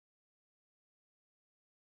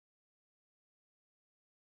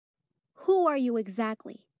Who are you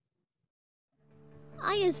exactly?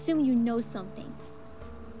 I assume you know something,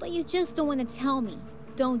 but you just don't want to tell me,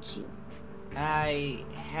 don't you? I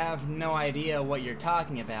have no idea what you're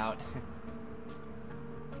talking about.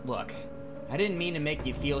 Look, I didn't mean to make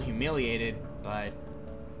you feel humiliated, but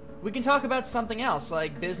we can talk about something else,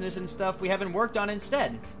 like business and stuff we haven't worked on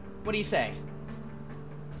instead. What do you say?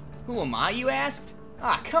 Who am I, you asked?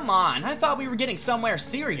 Ah, come on, I thought we were getting somewhere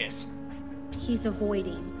serious. He's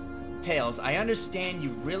avoiding. Tails, I understand you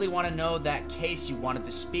really want to know that case you wanted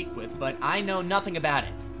to speak with, but I know nothing about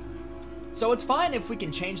it. So it's fine if we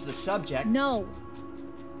can change the subject. No.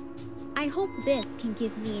 I hope this can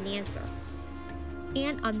give me an answer.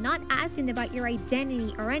 And I'm not asking about your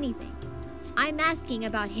identity or anything. I'm asking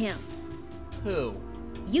about him. Who?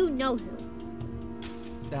 You know who.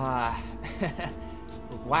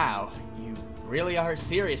 Wow, you really are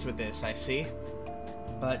serious with this, I see.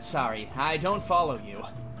 But sorry, I don't follow you.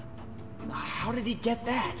 How did he get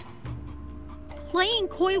that? Playing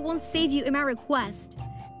coy won't save you in my request.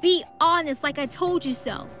 Be honest like I told you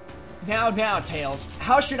so. Now, Tails,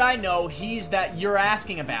 how should I know he's that you're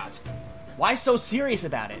asking about? Why so serious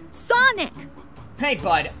about it? Sonic! Hey,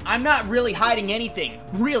 bud, I'm not really hiding anything,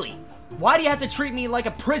 really. Why do you have to treat me like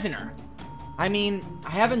a prisoner? I mean,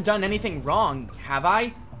 I haven't done anything wrong, have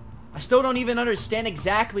I? I still don't even understand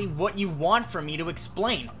exactly what you want from me to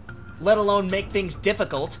explain, let alone make things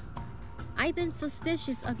difficult. I've been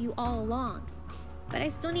suspicious of you all along, but I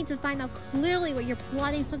still need to find out clearly what you're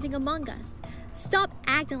plotting something among us. Stop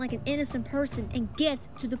acting like an innocent person and get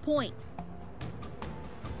to the point.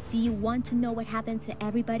 Do you want to know what happened to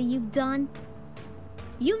everybody you've done?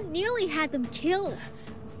 You nearly had them killed.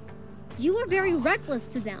 You were very reckless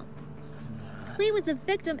to them. Play with the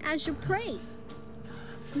victim as your prey.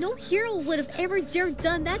 No hero would have ever dared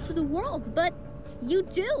done that to the world, but you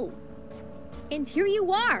do. And here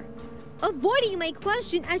you are, avoiding my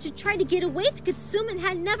question as you try to get away to Katsuma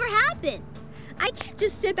had never happened. I can't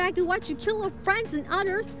just sit back and watch you kill our friends and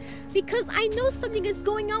others because I know something is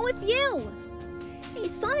going on with you. Hey,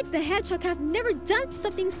 Sonic the Hedgehog have never done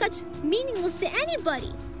something such meaningless to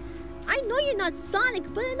anybody. I know you're not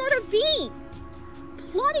Sonic, but another being.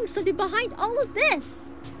 Plotting something behind all of this.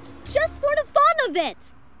 Just for the fun of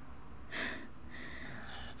it.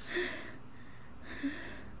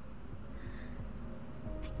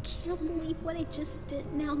 I can't believe what I just did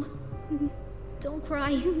now. Don't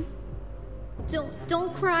cry.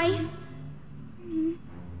 Don't cry.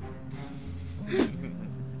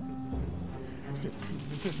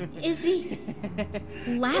 Is he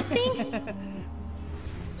laughing?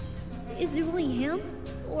 Is it really him?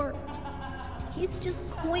 Or he's just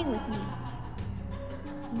coying with me?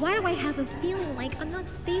 Why do I have a feeling like I'm not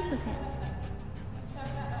safe with him?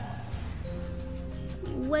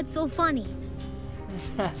 What's so funny?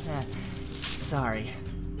 Sorry.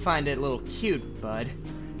 Find it a little cute, bud.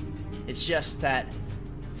 It's just that...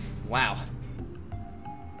 Wow.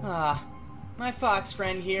 My fox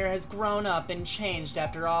friend here has grown up and changed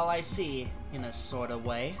after all I see, in a sort of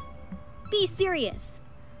way. Be serious.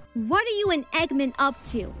 What are you and Eggman up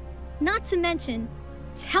to? Not to mention,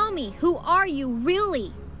 tell me, who are you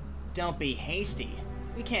really? Don't be hasty.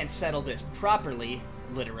 We can't settle this properly,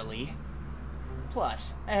 literally.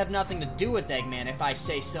 Plus, I have nothing to do with Eggman if I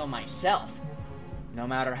say so myself. No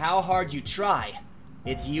matter how hard you try,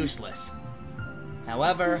 it's useless.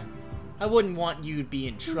 However, I wouldn't want you to be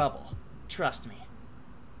in trouble. Trust me.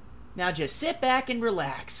 Now just sit back and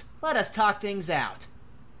relax. Let us talk things out.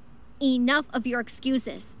 Enough of your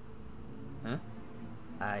excuses. Huh?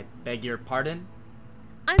 I beg your pardon?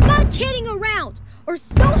 I'm not kidding around, or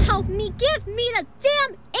so help me, give me the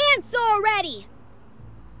damn answer already!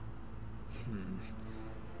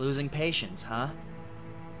 Losing patience, huh?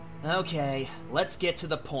 Okay, let's get to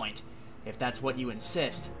the point, if that's what you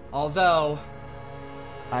insist. Although,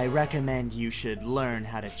 I recommend you should learn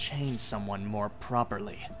how to chain someone more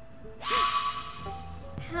properly.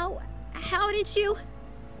 How did you?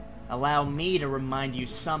 Allow me to remind you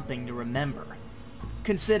something to remember,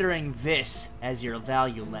 considering this as your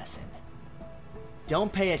value lesson.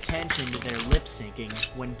 Don't pay attention to their lip syncing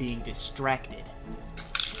when being distracted.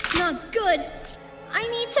 Not good. I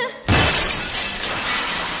need to...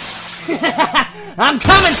 I'm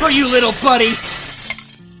coming for you, little buddy!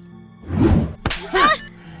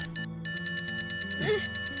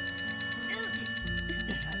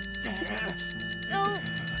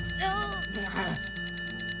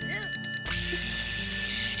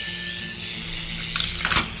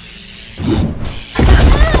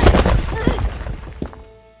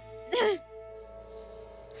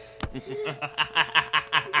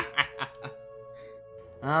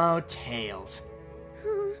 Oh, Tails.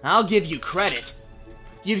 I'll give you credit.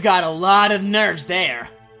 You've got a lot of nerves there.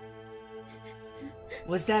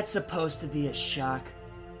 Was that supposed to be a shock?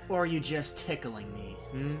 Or are you just tickling me,